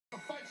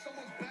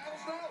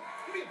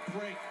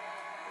break.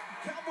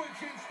 Cowboy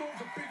James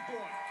Storm's a big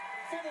boy.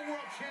 Former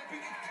world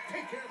champion. He can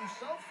take care of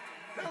himself.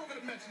 Now look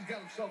at the mess he's got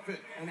himself in.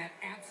 And that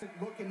absent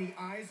look in the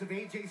eyes of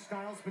AJ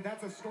Styles, but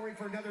that's a story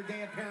for another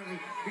day apparently.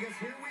 Because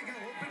here we go,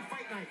 open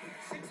fight night.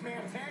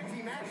 Six-man tag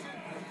team action.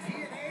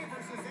 TNA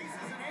versus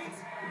Aces and Eights.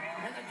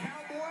 And the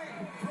Cowboy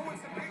throwing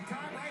some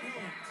big-time right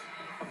hands.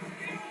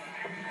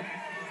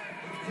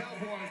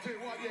 Cowboy, I'll tell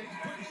you what, yeah,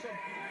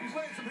 he's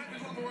laying some heavy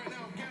lumber right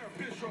now. Garrett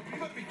Bischoff, you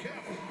better be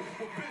careful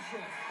with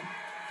Bischoff.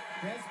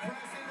 Best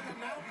press into the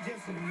mount,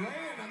 just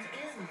laying them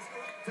in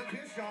to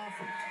Bischoff.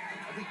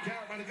 I think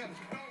Garrett might have got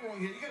his bell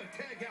rung here. You got to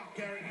tag out,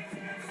 Garrett.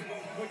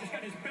 Well, just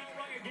got his bell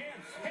rung again.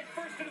 Head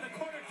first into the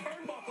corner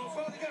turnbuckles.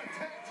 Well, they got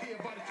attacked here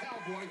by the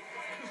Cowboy.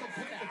 Just a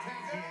blatant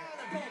attack.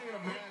 They're beginning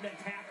of man.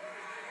 Attack.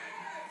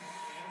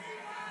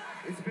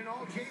 It's been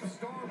all James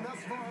Storm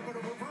thus far, but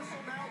a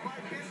reversal now by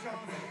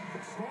Bischoff.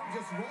 Storm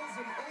just rolls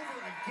him over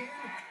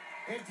again.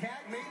 And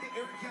tag made to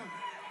Eric Young.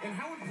 And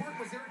how important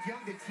was Eric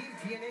Young to Team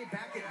TNA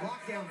back at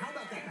lockdown? How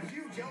about that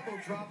huge elbow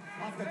drop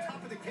off the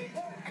top of the cage?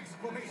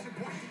 Exclamation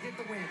point to get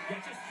the win. Yeah,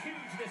 just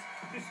huge.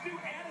 This new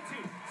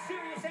attitude,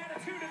 serious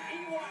attitude of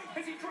EY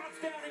as he drops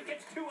down and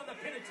gets two on the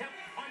pin attempt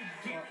on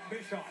Garrett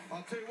Bischoff.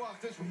 I'll tell you what,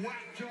 this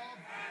whack job,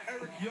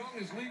 Eric Young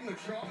is leading the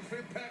charge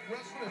for Impact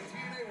Wrestling and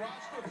TNA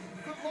roster.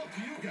 Good luck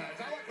to you guys.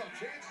 I like our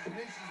chances in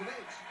Aces and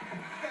Eights. You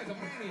guys are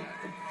maniac.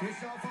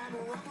 Bischoff on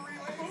rubbery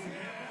legs.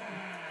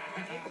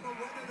 And able to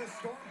weather the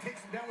storm,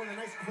 takes him down with a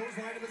nice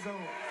clothesline of his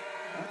own.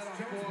 That's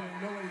Jonesboro.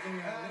 No way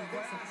they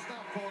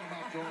Stop calling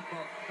about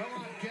Jonesboro. Come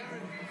on, Garrett.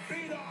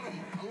 Beat on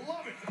him. I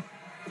love it.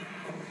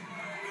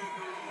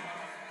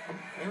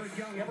 Eric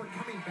Young ever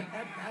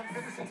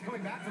since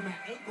coming back from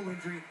that ankle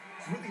injury,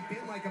 he's really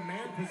been like a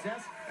man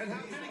possessed. And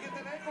how did he get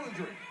that ankle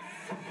injury?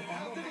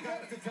 I don't think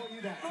I have to tell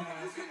you that. No,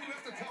 you couldn't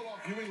have to tell our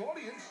viewing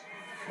audience.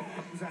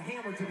 It was a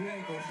hammer to the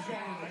ankle,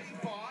 shattered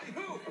By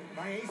who?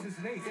 by Aces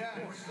and Eights.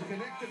 Yes,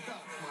 connect the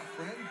dots, my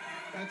friend.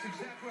 That's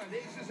exactly right.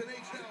 Aces and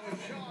Eights now in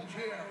charge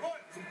here. What?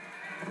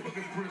 Look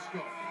at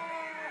Briscoe.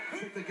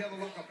 Put together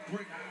like a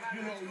brick.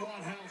 You know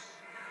what house.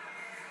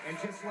 And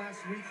just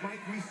last week,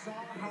 Mike, we saw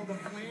how the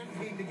plan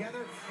came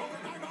together.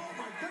 Overtime, oh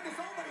my goodness,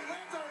 he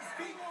lands on his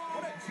feet.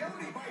 What a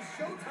Jody by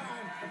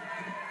Showtime.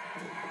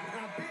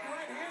 And a big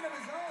right hand of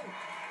his own.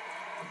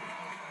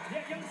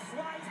 Yeah, Young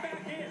slides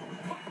back in.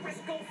 Caught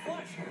Briscoe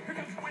flush. Here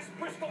comes Wes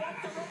Briscoe off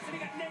the ropes and he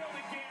got nailed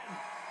again.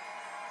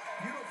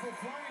 Beautiful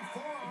flying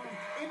forearm.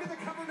 Into the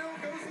cover mill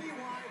goes EY.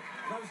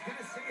 What I was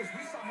going to say is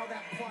we saw how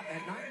that plot,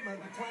 that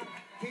 9-month plot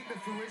came to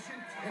fruition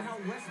and how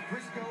Wes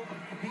Briscoe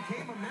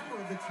became a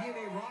member of the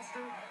TNA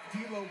roster.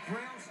 D'Lo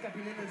Brown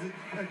stepping in as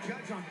a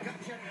judge on Gut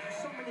Check.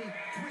 So many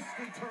twists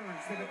and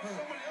turns that occurred.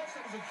 Somebody else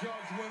that was a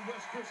judge when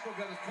Wes Briscoe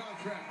got his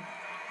contract.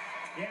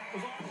 Yeah, it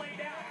was all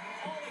laid out,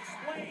 all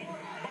explained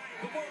by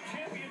the world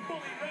champion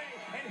Bully Ray.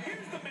 And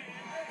here's the man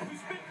who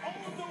spent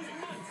all of those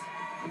months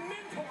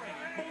mentoring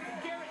both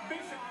Garrett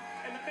Bischoff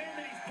and the man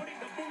that he's putting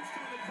the boots to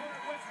in the corner,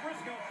 Wes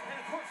Briscoe. And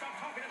of course, I'm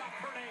talking about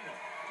Kurt Angle.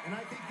 And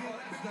I think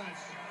that's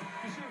nice.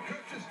 You see what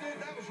Kurt just did?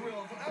 That was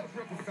real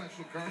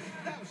professional, Kurt.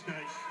 That was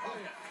nice. Oh,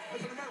 yeah.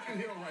 That's an American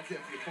hero right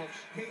there for you folks.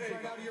 came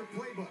right out of your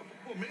playbook.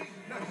 Well, me?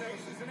 No,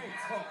 Aces and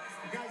Eights. Oh,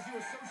 The guys you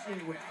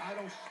associate with. I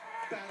don't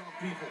spat on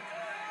people.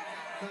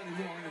 Not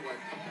anymore, anyway.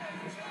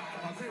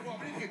 I'll tell you what,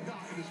 we need to get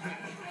Doc in this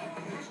match.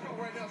 Briscoe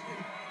right now is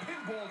getting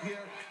pinballed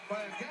here by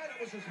a guy that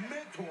was his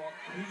mentor.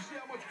 And you see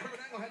how much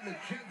Kurt Angle had an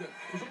agenda.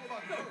 It was all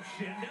about Kurt.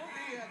 Agenda?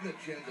 He had an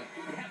agenda.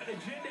 Have an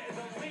agenda as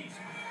a least.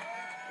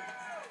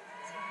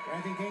 I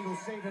think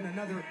Angle's saving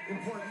another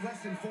important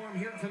lesson for him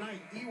here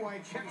tonight. EY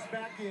checks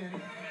back in.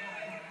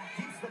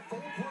 Keeps the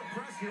full court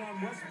press here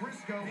on Wes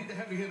Briscoe. We need the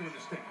heavy hitter in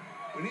this thing.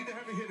 We need the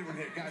heavy hitter in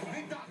here, guys.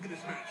 We need Doc in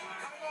this match.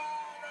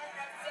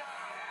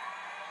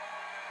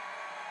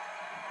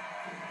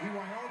 EY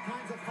all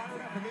kinds of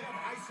fired up, and they have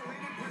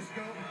isolated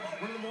Briscoe,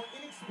 one of the more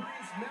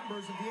inexperienced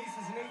members of the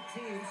Aces and Eights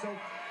team. So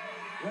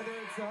whether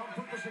it's on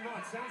purpose or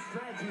not, sound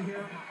strategy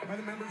here by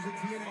the members of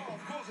TNA. Oh,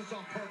 of course it's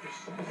on purpose.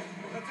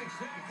 That's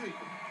exactly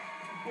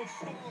what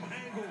Storm,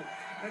 Angle,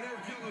 and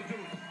Eric Young are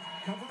doing.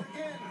 Cover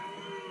again.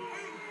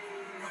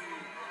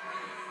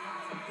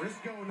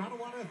 Briscoe, not a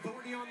lot of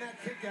authority on that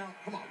kick out.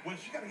 Come on, Wes,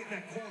 you got to get in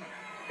that corner.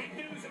 Big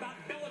news about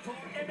Bellator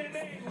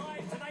MMA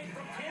live tonight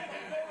from Tampa,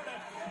 Florida.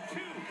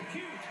 Two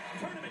huge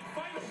tournament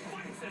final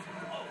fights.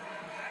 Oh,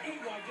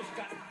 EY just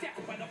got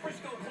decked by the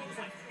Briscoe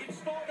clothesline.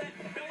 Install that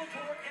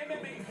Bellator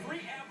MMA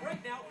free app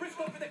right now.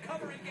 Briscoe for the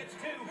cover and gets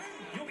two.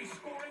 You'll be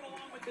scoring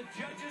along with the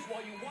judges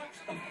while you watch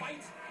the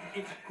fights.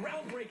 It's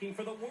groundbreaking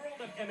for the world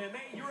of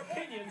MMA. Your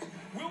opinions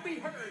will be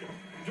heard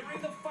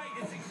during the fight.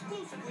 It's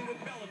exclusively with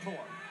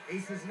Bellator.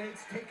 Aces and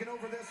Eights taking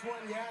over this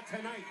one, yeah,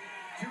 tonight.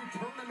 Two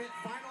tournament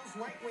finals,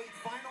 lightweight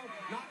final,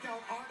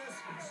 knockout artist,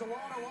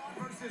 Solano on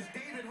versus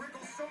David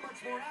Rickles. So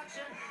much more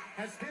action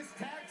as this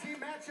tag team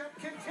matchup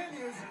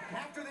continues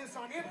after this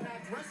on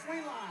Impact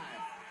Wrestling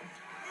Live.